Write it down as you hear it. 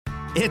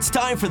It's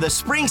time for the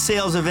spring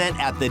sales event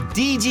at the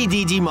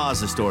DGDG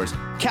Mazda stores.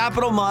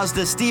 Capital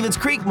Mazda, Stevens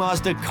Creek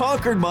Mazda,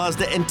 Concord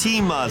Mazda, and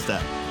Team Mazda.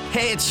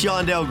 Hey, it's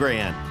Sean Del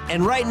Gran.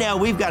 And right now,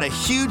 we've got a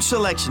huge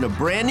selection of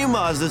brand new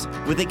Mazdas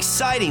with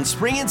exciting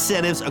spring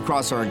incentives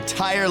across our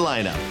entire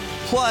lineup.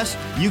 Plus,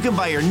 you can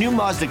buy your new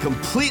Mazda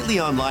completely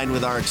online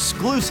with our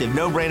exclusive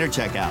no-brainer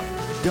checkout.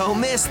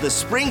 Don't miss the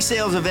spring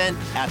sales event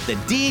at the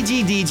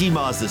DGDG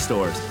Mazda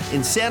stores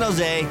in San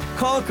Jose,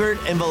 Concord,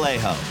 and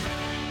Vallejo.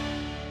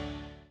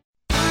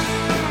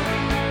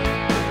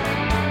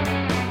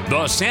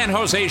 The San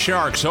Jose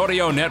Sharks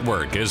Audio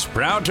Network is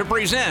proud to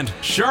present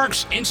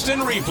Sharks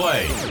Instant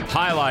Replay.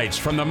 Highlights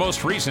from the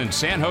most recent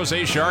San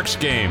Jose Sharks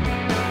game.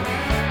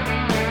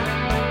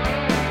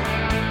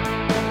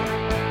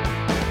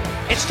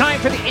 It's time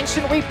for the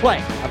instant replay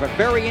of a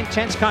very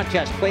intense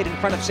contest played in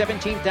front of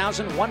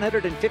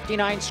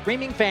 17,159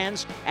 screaming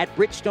fans at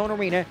Bridgestone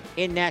Arena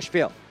in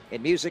Nashville.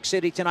 In Music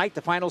City tonight,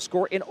 the final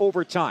score in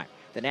overtime.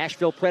 The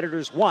Nashville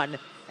Predators won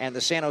and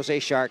the San Jose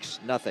Sharks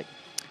nothing.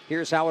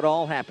 Here's how it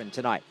all happened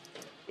tonight.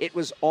 It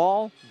was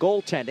all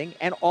goaltending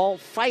and all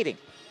fighting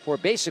for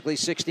basically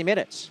 60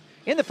 minutes.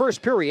 In the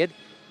first period,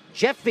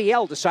 Jeff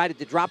Viel decided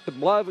to drop the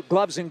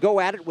gloves and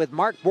go at it with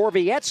Mark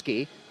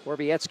Borowiecki.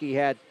 Borowiecki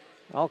had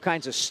all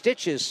kinds of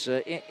stitches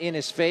in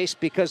his face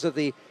because of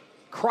the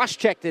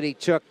cross-check that he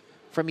took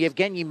from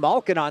Evgeny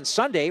Malkin on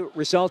Sunday. It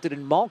resulted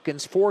in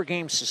Malkin's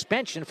 4-game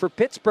suspension for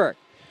Pittsburgh.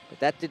 But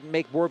that didn't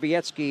make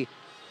Borowiecki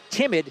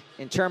timid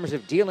in terms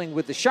of dealing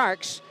with the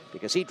Sharks,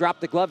 because he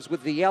dropped the gloves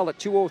with Viel at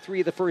 2:03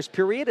 of the first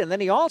period, and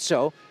then he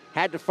also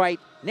had to fight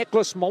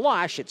Nicholas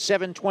Meloche at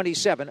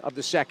 7:27 of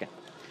the second.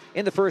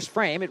 In the first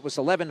frame, it was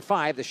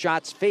 11-5, the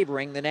shots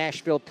favoring the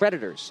Nashville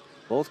Predators.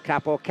 Both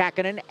Kaapo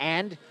Kähkönen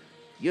and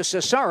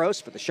Juuse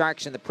Saros for the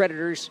Sharks and the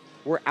Predators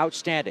were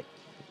outstanding.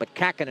 But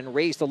Kähkönen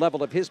raised the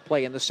level of his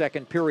play in the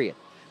second period.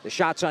 The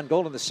shots on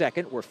goal in the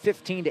second were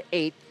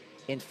 15-8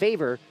 in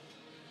favor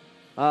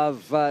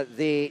of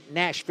the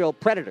Nashville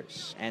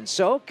Predators. And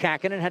so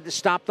Kähkönen had to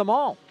stop them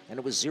all. And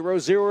it was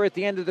 0-0 at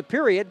the end of the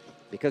period.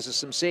 Because of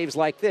some saves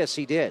like this,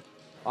 he did.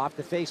 Off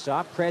the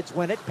face-off, Preds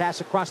win it, pass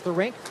across the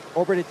rink,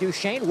 over to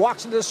Duchesne,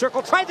 walks into the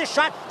circle, tried the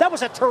shot. That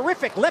was a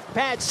terrific left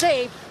pad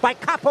save by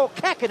Kaapo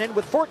Kähkönen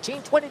with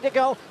 14:20 to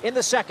go in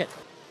the second.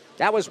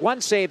 That was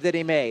one save that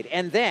he made.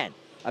 And then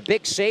a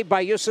big save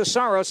by Juuse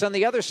Saros on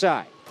the other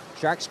side.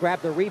 Sharks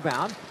grab the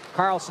rebound.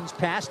 Carlson's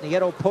pass.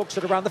 Nieto pokes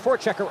it around the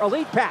forechecker. A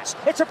lead pass.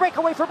 It's a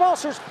breakaway for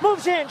Balcers.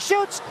 Moves in.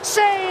 Shoots.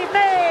 Save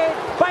made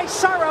by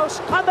Saros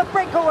on the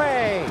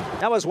breakaway.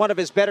 That was one of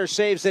his better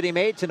saves that he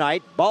made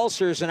tonight.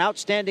 Balcers an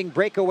outstanding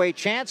breakaway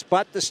chance,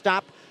 but the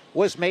stop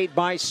was made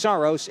by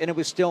Saros, and it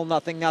was still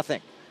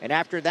 0-0. And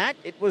after that,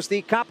 it was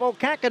the Kaapo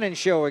Kähkönen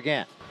show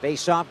again.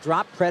 Face-off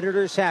drop.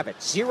 Predators have it.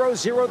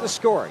 0-0 the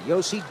score.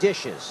 Josi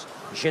dishes.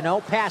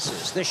 Jeannot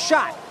passes. The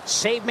shot.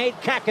 Save made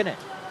Kähkönen.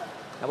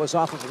 That was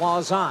off of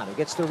Lauzon, who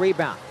gets the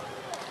rebound.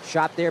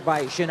 Shot there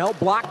by Jeannot,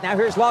 blocked. Now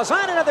here's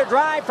Lauzon, another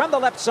drive from the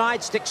left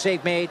side. Stick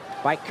save made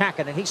by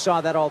Kähkönen. He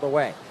saw that all the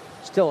way.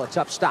 Still a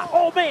tough stop.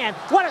 Oh, man,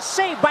 what a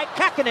save by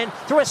Kähkönen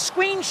through a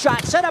screen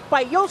shot set up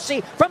by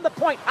Josi from the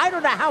point. I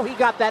don't know how he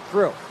got that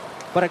through,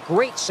 but a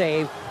great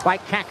save by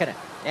Kähkönen.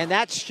 And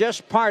that's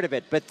just part of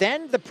it. But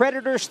then the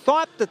Predators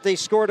thought that they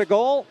scored a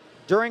goal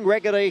during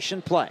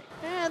regulation play.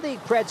 And the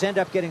Preds end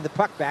up getting the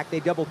puck back. They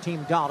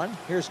double-team Dahlin.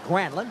 Here's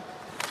Granlund.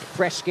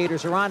 Fresh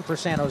skaters are on for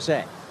San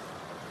Jose.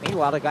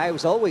 Meanwhile, the guy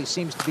who always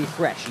seems to be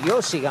fresh,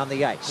 Josi on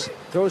the ice.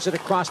 Throws it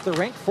across the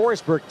rink.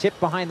 Forsberg tipped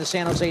behind the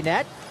San Jose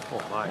net.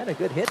 Oh my. Had a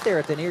good hit there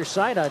at the near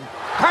side on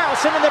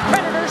Carlson, and the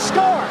Predators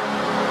score.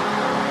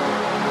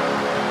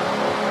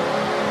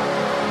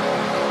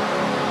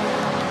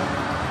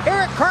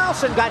 Erik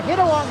Karlsson got hit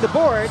along the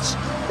boards.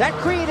 That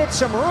created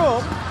some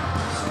room,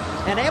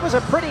 and it was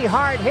a pretty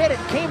hard hit. It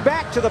came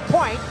back to the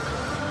point.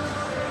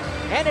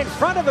 And in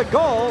front of the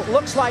goal,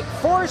 looks like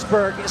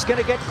Forsberg is going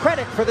to get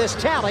credit for this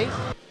tally.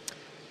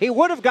 He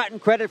would have gotten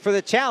credit for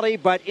the tally,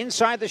 but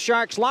inside the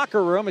Sharks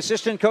locker room,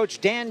 assistant coach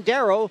Dan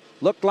Darrow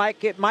looked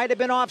like it might have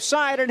been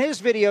offside on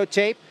his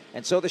videotape,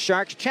 and so the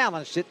Sharks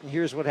challenged it, and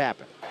here's what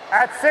happened.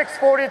 At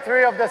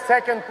 6:43 of the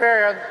second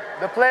period,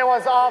 the play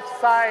was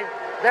offside.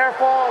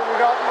 Therefore, we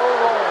got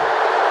moved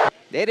on.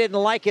 They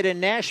didn't like it in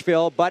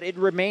Nashville, but it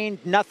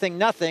remained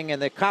 0-0,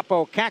 and the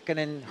Kaapo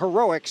Kähkönen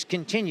heroics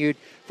continued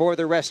for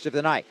the rest of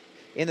the night.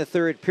 In the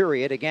third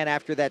period, again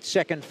after that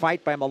second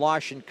fight by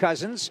Meloche and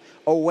Cousins,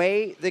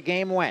 away the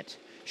game went.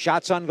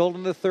 Shots on goal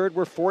in the third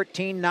were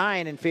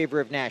 14-9 in favor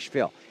of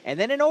Nashville. And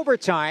then in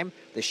overtime,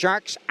 the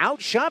Sharks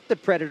outshot the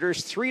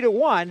Predators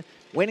 3-1,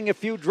 winning a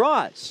few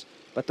draws.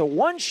 But the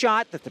one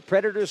shot that the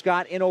Predators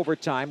got in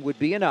overtime would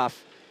be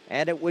enough,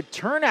 and it would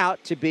turn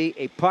out to be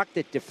a puck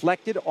that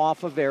deflected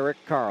off of Erik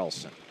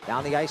Karlsson.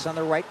 Down the ice on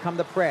the right come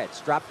the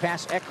Preds. Drop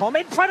pass Ekholm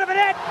in front of the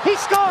net. He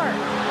scored!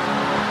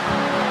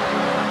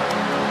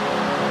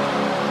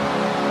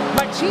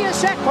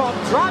 Mattias Ekholm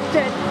dropped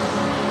it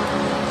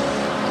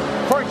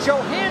for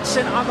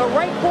Johansson on the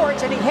right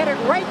boards, and he headed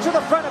right to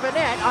the front of the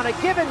net on a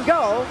give and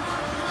go,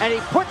 and he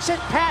puts it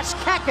past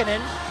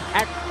Kähkönen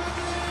at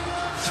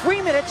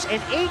 3 minutes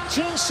and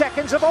 18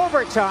 seconds of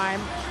overtime.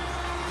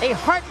 A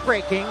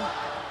heartbreaking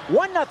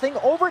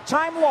 1-0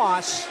 overtime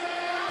loss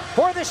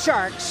for the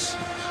Sharks,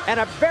 and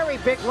a very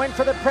big win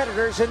for the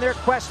Predators in their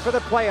quest for the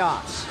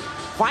playoffs.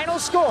 Final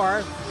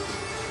score,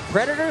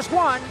 Predators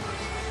 1,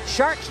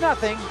 Sharks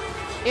 0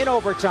 in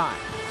overtime.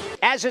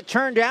 As it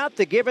turned out,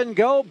 the give and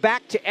go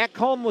back to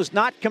Ekholm was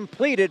not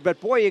completed,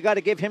 but boy, you got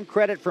to give him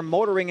credit for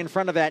motoring in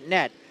front of that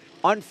net.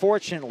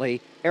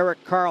 Unfortunately,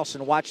 Erik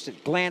Karlsson watched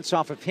it glance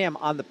off of him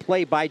on the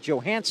play by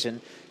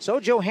Johansson, so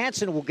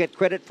Johansson will get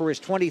credit for his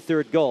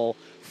 23rd goal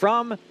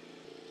from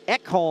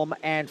Ekholm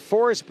and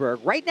Forsberg.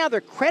 Right now,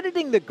 they're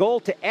crediting the goal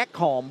to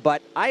Ekholm,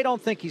 but I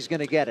don't think he's going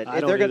to get it.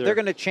 They're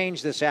going to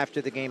change this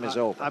after the game is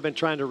over. I've been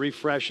trying to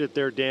refresh it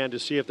there, Dan, to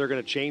see if they're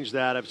going to change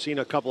that. I've seen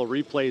a couple of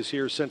replays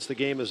here since the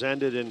game has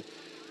ended, and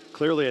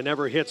clearly it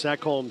never hits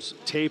Ekholm's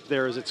tape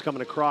there as it's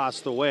coming across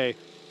the way.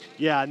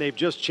 Yeah, and they've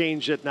just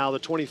changed it now, the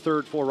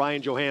 23rd for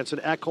Ryan Johansson.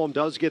 Ekholm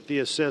does get the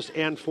assist,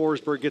 and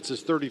Forsberg gets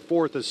his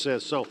 34th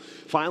assist. So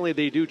finally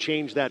they do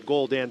change that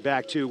goal, Dan,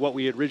 back to what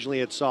we originally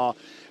had saw,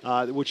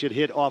 which had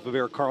hit off of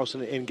Erik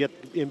Karlsson and get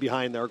in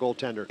behind their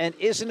goaltender. And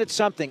isn't it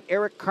something?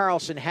 Erik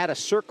Karlsson had a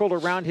circle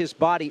around his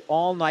body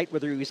all night,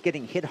 whether he was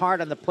getting hit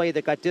hard on the play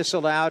that got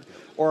disallowed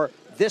or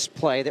this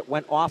play that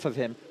went off of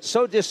him.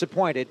 So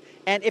disappointed.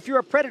 And if you're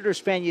a Predators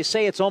fan, you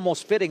say it's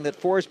almost fitting that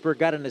Forsberg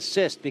got an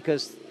assist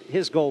because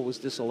his goal was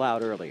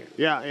disallowed earlier.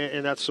 Yeah,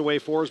 and that's the way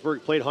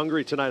Forsberg played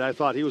Hungary tonight. I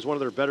thought he was one of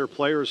their better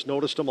players.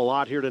 Noticed him a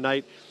lot here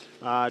tonight.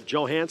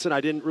 Johansson, I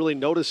didn't really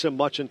notice him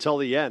much until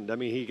the end. I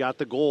mean, he got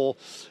the goal.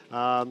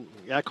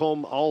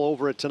 Ekholm all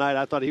over it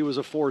tonight. I thought he was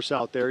a force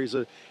out there.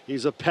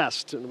 He's a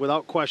pest, and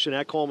without question,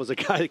 Ekholm is a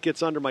guy that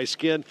gets under my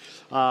skin.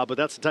 But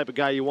that's the type of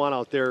guy you want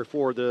out there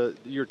for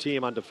your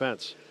team on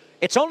defense.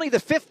 It's only the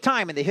 5th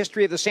time in the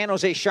history of the San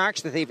Jose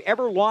Sharks that they've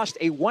ever lost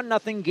a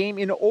 1-0 game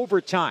in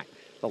overtime.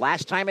 The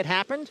last time it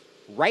happened,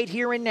 right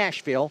here in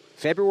Nashville,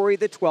 February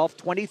the 12th,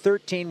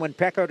 2013, when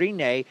Pekka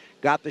Rinne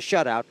got the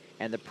shutout,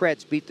 and the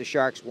Preds beat the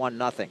Sharks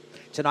 1-0.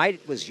 Tonight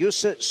it was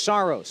Juuse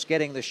Saros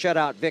getting the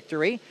shutout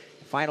victory.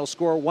 Final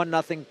score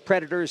 1-0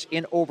 Predators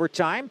in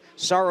overtime.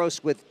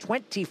 Saros with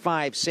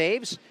 25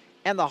 saves.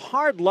 And the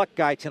hard luck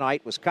guy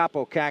tonight was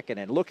Kaapo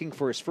Kähkönen, looking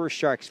for his first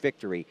Sharks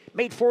victory.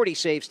 Made 40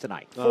 saves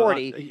tonight,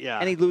 40,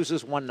 and he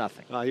loses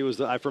 1-0. He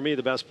was, for me,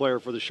 the best player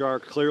for the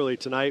Sharks. Clearly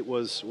tonight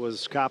was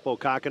Kaapo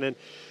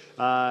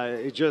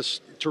Kähkönen.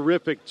 Just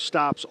terrific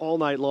stops all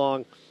night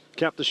long,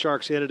 kept the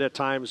Sharks in it at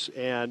times,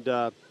 and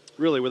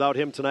really without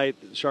him tonight,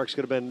 the Sharks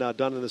could have been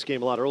done in this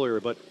game a lot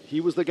earlier, but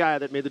he was the guy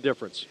that made the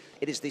difference.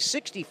 It is the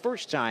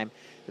 61st time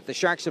that the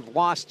Sharks have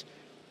lost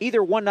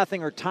either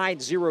 1-0 or tied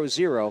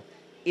 0-0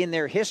 in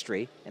their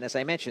history, and as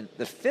I mentioned,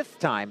 the 5th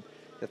time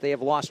that they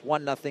have lost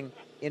 1-0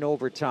 in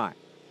overtime.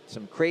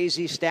 Some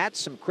crazy stats,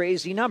 some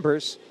crazy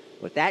numbers,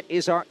 but that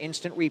is our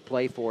instant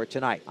replay for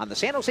tonight on the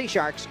San Jose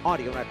Sharks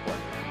Audio Network.